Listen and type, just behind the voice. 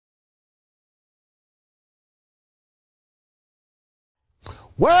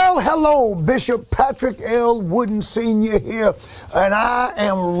Well, hello, Bishop Patrick L. Wooden Sr. here, and I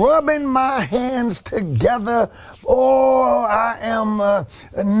am rubbing my hands together. Oh, I am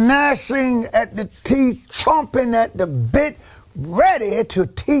gnashing at the teeth, chomping at the bit, ready to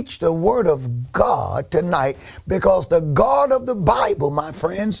teach the Word of God tonight, because the God of the Bible, my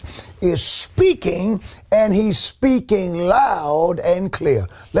friends, is speaking, and He's speaking loud and clear.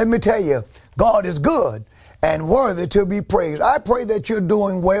 Let me tell you, God is good and worthy to be praised. I pray that you're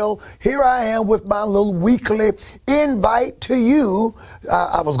doing well. Here I am with my little weekly invite to you.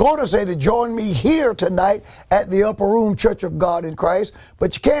 I was going to say to join me here tonight at the Upper Room Church of God in Christ,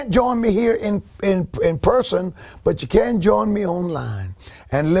 but you can't join me here in person, but you can join me online.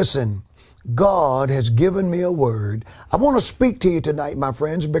 And listen, God has given me a word. I want to speak to you tonight, my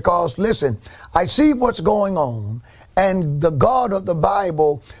friends, because listen, I see what's going on, and the God of the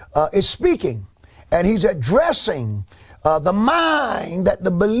Bible is speaking. And He's addressing the mind that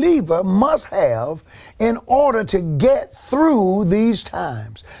the believer must have in order to get through these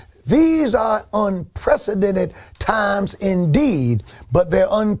times. These are unprecedented times indeed, but they're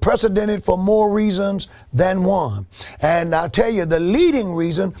unprecedented for more reasons than one. And I tell you, the leading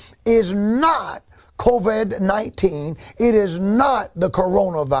reason is not COVID-19. It is not the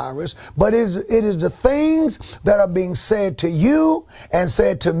coronavirus, but it is the things that are being said to you and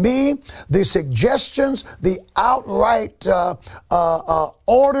said to me, the suggestions, the outright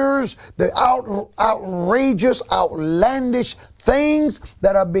orders, the outrageous, outlandish things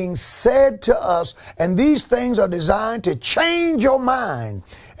that are being said to us. And these things are designed to change your mind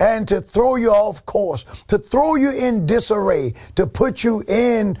and to throw you off course, to throw you in disarray, to put you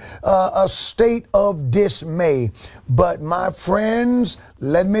in a state of dismay. But my friends,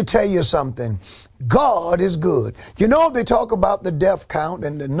 let me tell you something. God is good. You know, they talk about the death count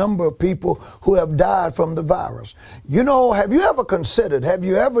and the number of people who have died from the virus. You know, have you ever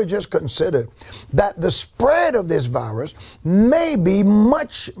just considered that the spread of this virus may be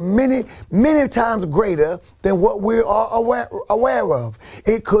many times greater than what we are aware of?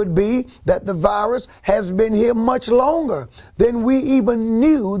 It could be that the virus has been here much longer than we even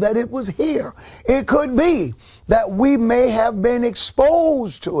knew that it was here. It could be that we may have been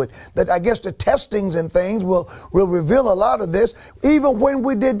exposed to it, that I guess the testings and things will reveal a lot of this, even when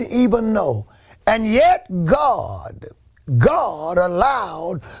we didn't even know. And yet God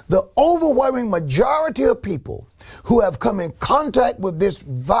allowed the overwhelming majority of people who have come in contact with this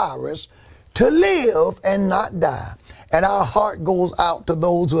virus to live and not die. And our heart goes out to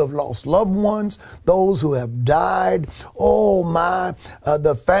those who have lost loved ones, those who have died. Oh my,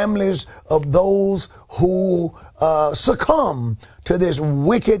 the families of those who succumb to this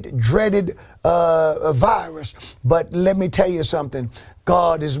wicked, dreaded virus. But let me tell you something.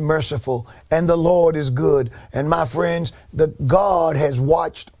 God is merciful and the Lord is good. And my friends, God has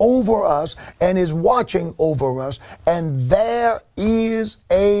watched over us and is watching over us. And there is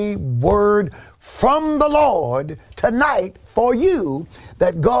a word from the Lord tonight for you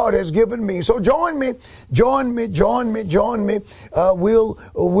that God has given me. So join me. We'll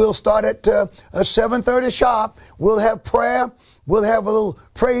start at 7:30 sharp. We'll have prayer. We'll have a little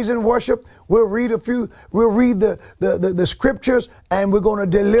praise and worship. We'll read the scriptures, and we're going to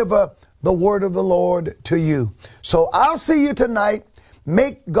deliver the word of the Lord to you. So I'll see you tonight.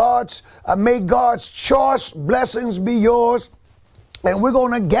 May God's choice blessings be yours. And we're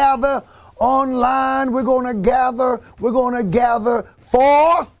going to gather online. We're going to gather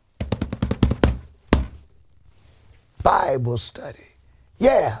for Bible study.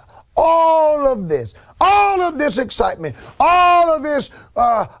 Yeah. All of this excitement, all of this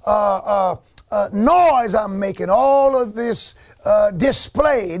noise I'm making, all of this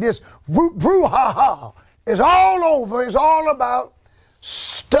display, this brouhaha is all over. It's all about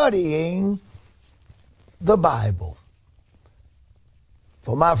studying the Bible.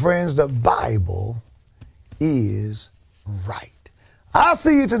 For my friends, the Bible is right. I'll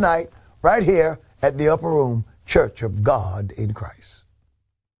see you tonight right here at the Upper Room Church of God in Christ.